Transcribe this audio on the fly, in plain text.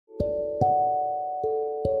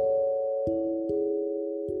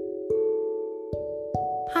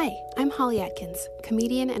Hi, I'm Holly Atkins,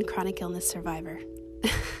 comedian and chronic illness survivor.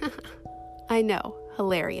 I know,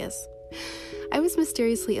 hilarious. I was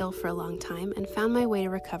mysteriously ill for a long time and found my way to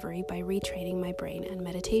recovery by retraining my brain and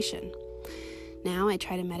meditation. Now I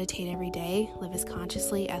try to meditate every day, live as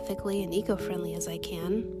consciously, ethically, and eco-friendly as I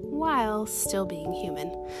can, while still being human.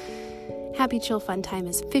 Happy Chill Fun Time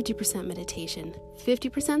is 50% meditation,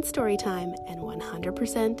 50% story time, and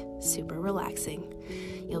 100% super relaxing.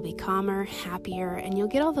 You'll be calmer, happier, and you'll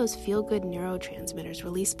get all those feel-good neurotransmitters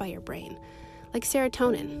released by your brain, like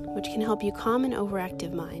serotonin, which can help you calm an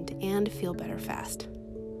overactive mind and feel better fast.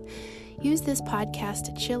 Use this podcast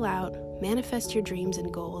to chill out, manifest your dreams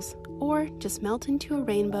and goals, or just melt into a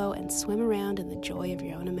rainbow and swim around in the joy of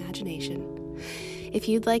your own imagination. If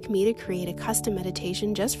you'd like me to create a custom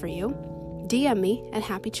meditation just for you, DM me at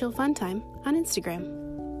Happy Chill Fun Time on Instagram.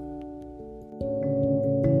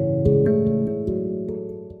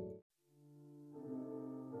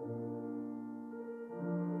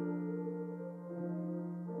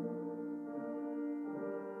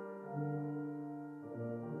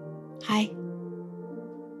 Hi.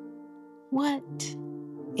 What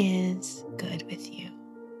is good with you?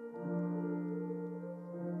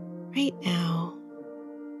 Right now,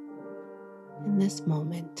 in this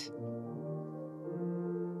moment,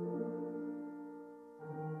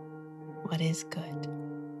 what is good?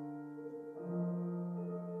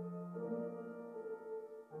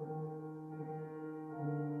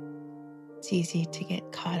 It's easy to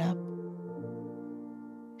get caught up,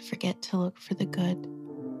 forget to look for the good,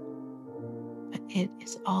 but it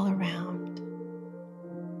is all around.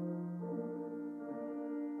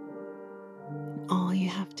 And all you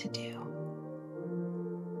have to do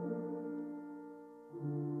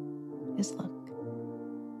is look.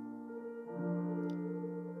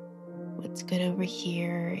 What's good over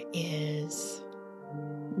here is,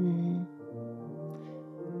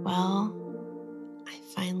 well, I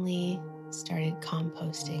finally started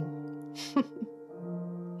composting.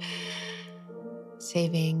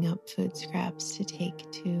 Saving up food scraps to take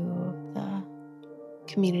to the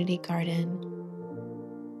community garden.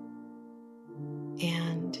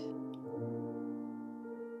 And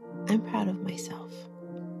I'm proud of myself.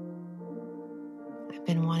 I've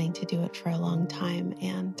been wanting to do it for a long time,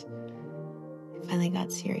 and I finally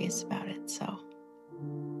got serious about it, so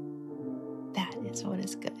that is what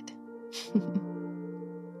is good.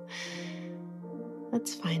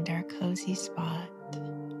 Let's find our cozy spot,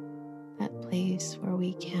 that place where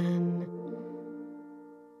we can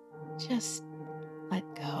just let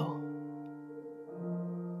go,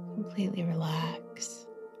 completely relax.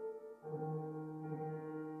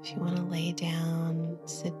 If you want to lay down,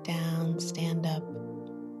 sit down, stand up,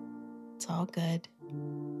 it's all good.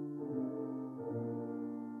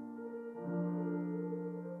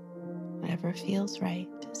 Whatever feels right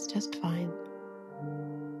is just fine.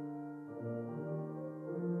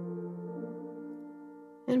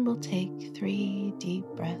 And we'll take 3 deep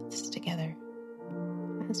breaths together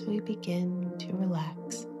as we begin to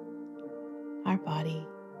relax our body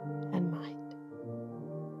and mind.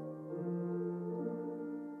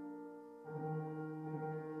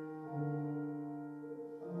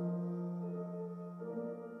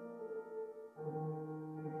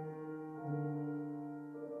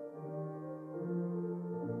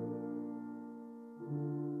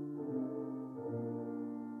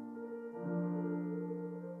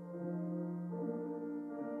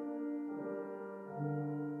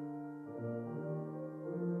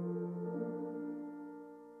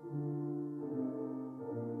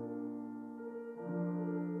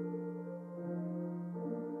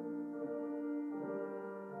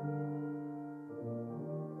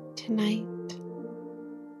 Tonight,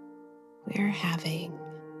 we are having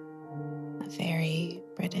a very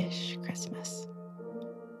British Christmas.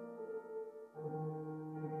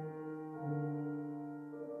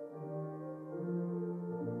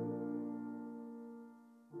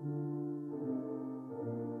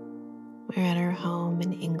 We're at our home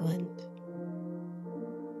in England,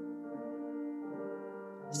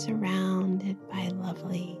 surrounded by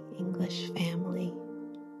lovely English family.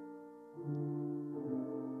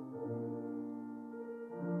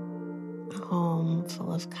 A home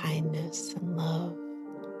full of kindness and love.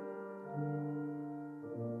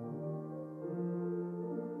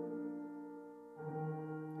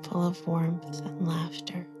 Full of warmth and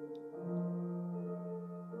laughter.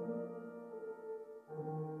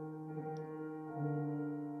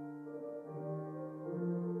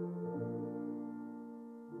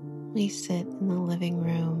 We sit in the living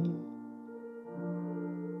room,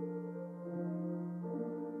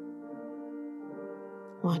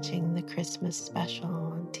 watching the Christmas special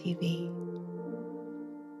on TV.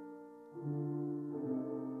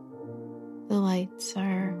 lights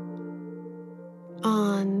are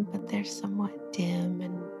on, but they're somewhat dim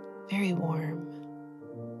and very warm.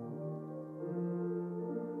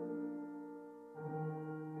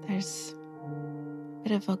 There's a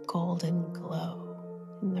bit of a golden glow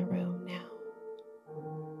in the room now.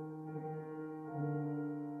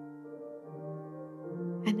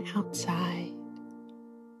 And outside,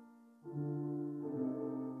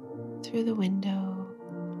 through the window,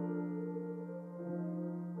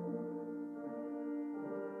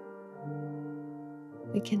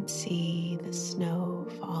 we can see the snow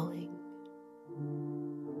falling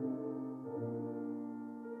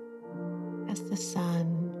as the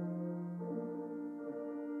sun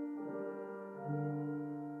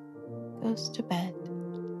goes to bed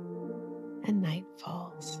and night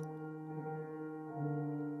falls.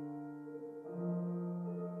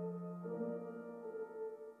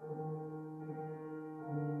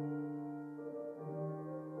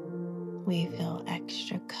 We feel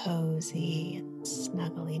extra cozy and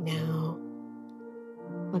snuggly now,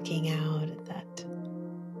 looking out at that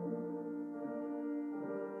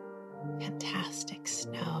fantastic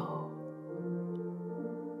snow,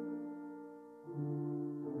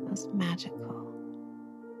 those magical,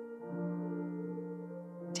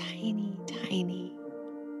 tiny, tiny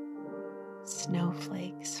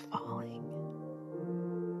snowflakes falling.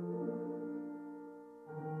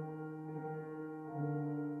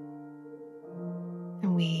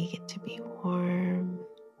 And we get to be warm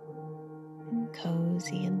and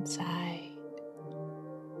cozy inside.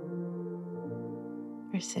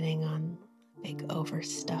 We're sitting on a big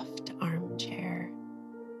overstuffed armchair.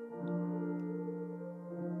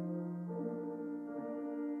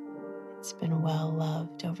 It's been well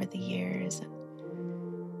loved over the years, and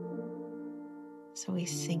so we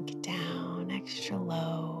sink down extra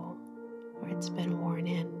low where it's been worn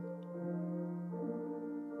in.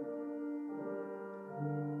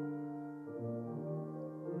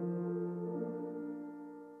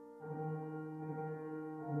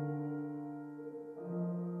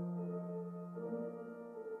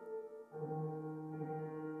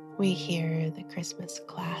 We hear the Christmas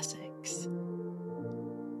classics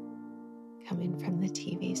coming from the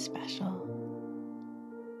TV special.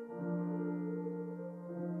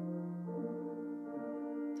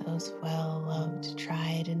 Those well-loved,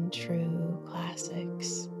 tried and true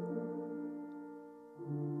classics.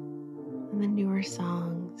 And the newer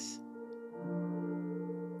songs.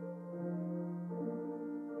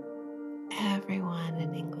 Everyone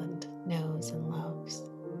in England knows and loves.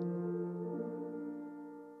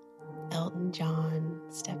 Elton John,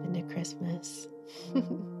 Step Into Christmas.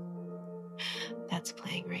 That's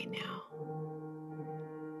playing right now.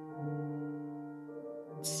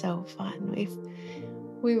 It's so fun.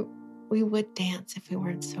 We would dance if we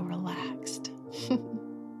weren't so relaxed.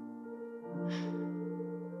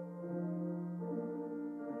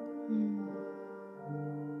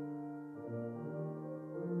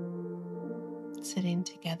 Sitting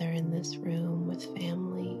together in this room with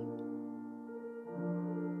family.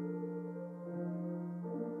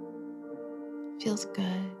 Feels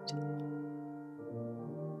good.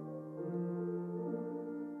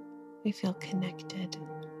 We feel connected.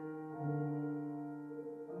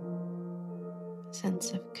 A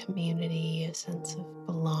sense of community, a sense of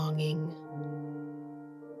belonging.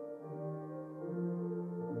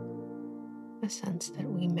 A sense that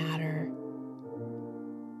we matter.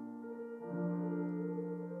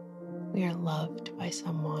 We are loved by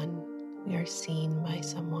someone. We are seen by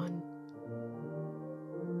someone.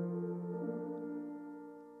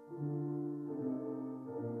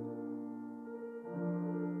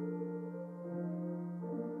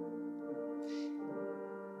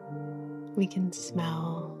 We can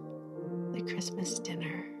smell the Christmas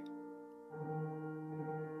dinner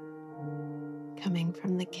coming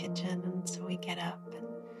from the kitchen, and so we get up and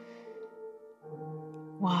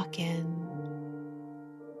walk in.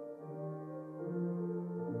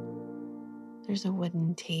 There's a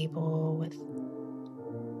wooden table with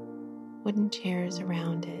wooden chairs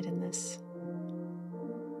around it, and this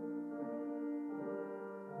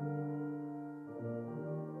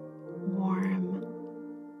warm,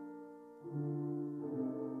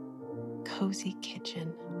 cozy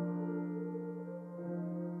kitchen.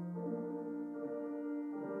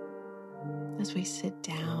 As we sit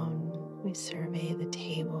down, we survey the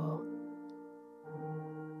table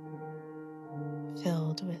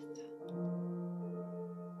filled with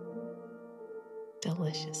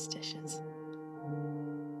delicious dishes.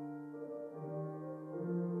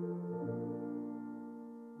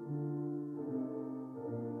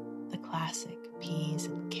 The classic peas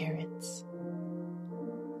and carrots.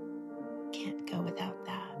 Can't go without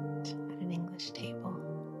that at an English table.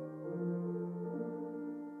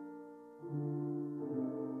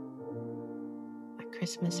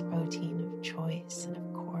 Christmas protein of choice, and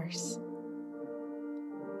of course,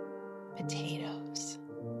 potatoes.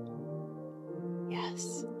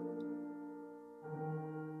 Yes.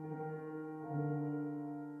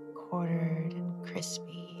 Quartered and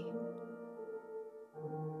crispy,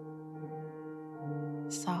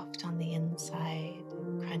 soft on the inside,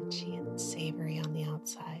 crunchy and savory on the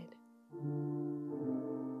outside.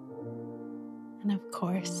 And of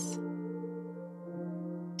course,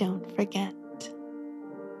 don't forget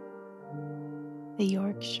the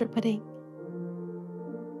Yorkshire pudding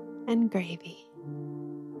and gravy.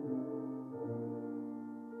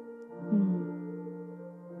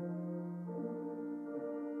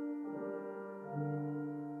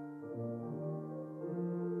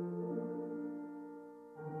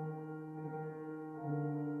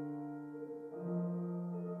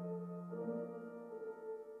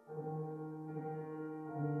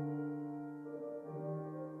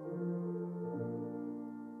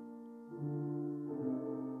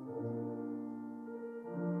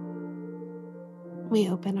 We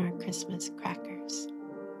open our Christmas crackers.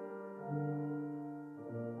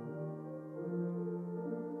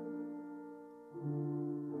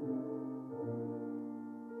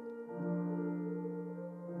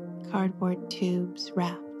 Cardboard tubes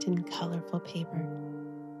wrapped in colorful paper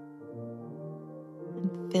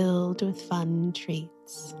and filled with fun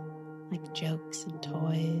treats like jokes and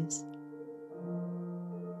toys.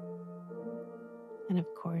 And of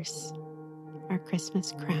course, our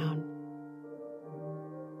Christmas crown.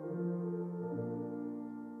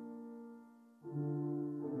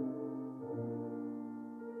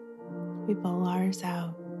 We pull ours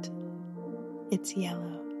out. It's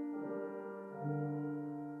yellow.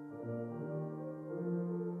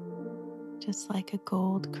 Just like a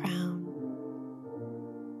gold crown.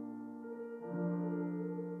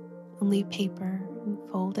 Only paper and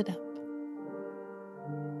folded up.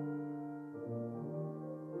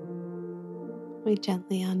 We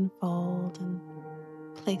gently unfold and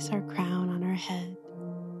place our crown on our head,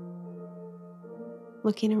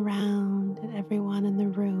 looking around at everyone in the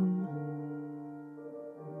room,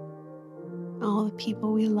 all the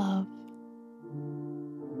people we love.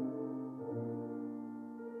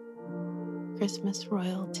 Christmas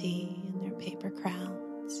royalty in their paper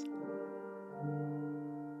crowns,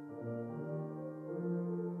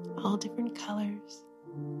 all different colors,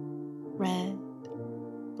 red,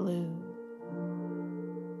 blue,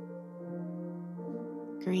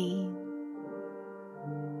 green.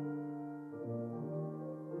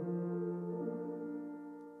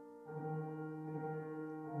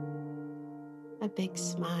 A big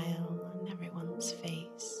smile on everyone's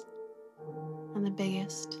face, and the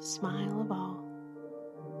biggest smile of all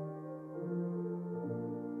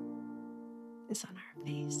is on our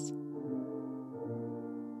face,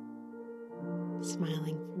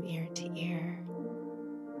 smiling from ear to ear,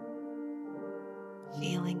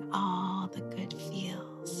 feeling all the good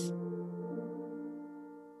feels.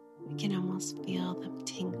 We can almost feel them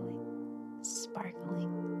tingling, sparkling.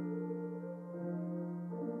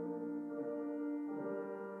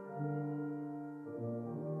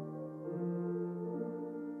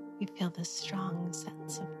 We feel this strong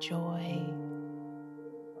sense of joy,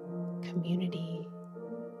 community,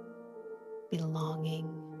 belonging,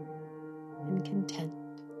 and content.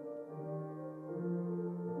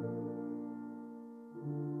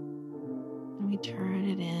 And we turn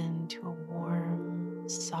it into a warm,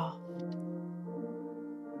 soft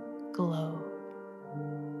glow.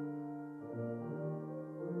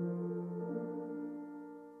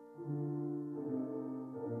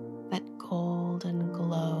 That golden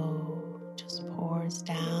glow just pours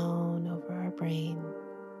down over our brain,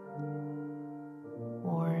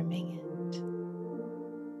 warming it,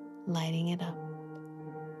 lighting it up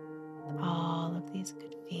with all of these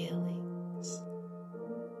good feelings.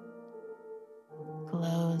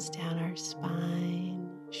 Glows down our spine,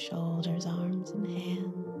 shoulders, arms, and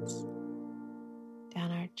hands, down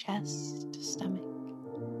our chest, stomach,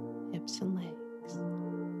 hips, and legs,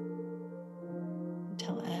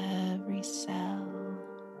 until every cell,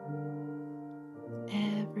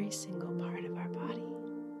 every single part of our body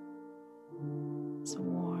is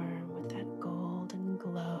warm with that golden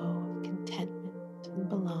glow of contentment and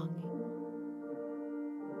belonging.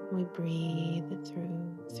 We breathe it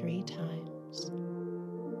through 3 times.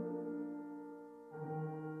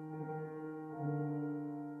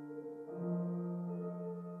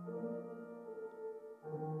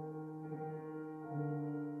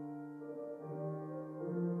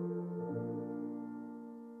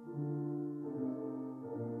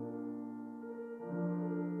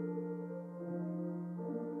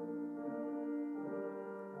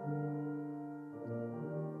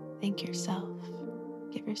 Thank yourself.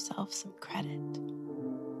 Give yourself some credit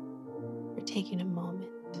for taking a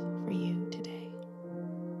moment for you today.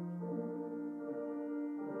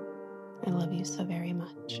 I love you so very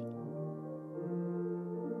much.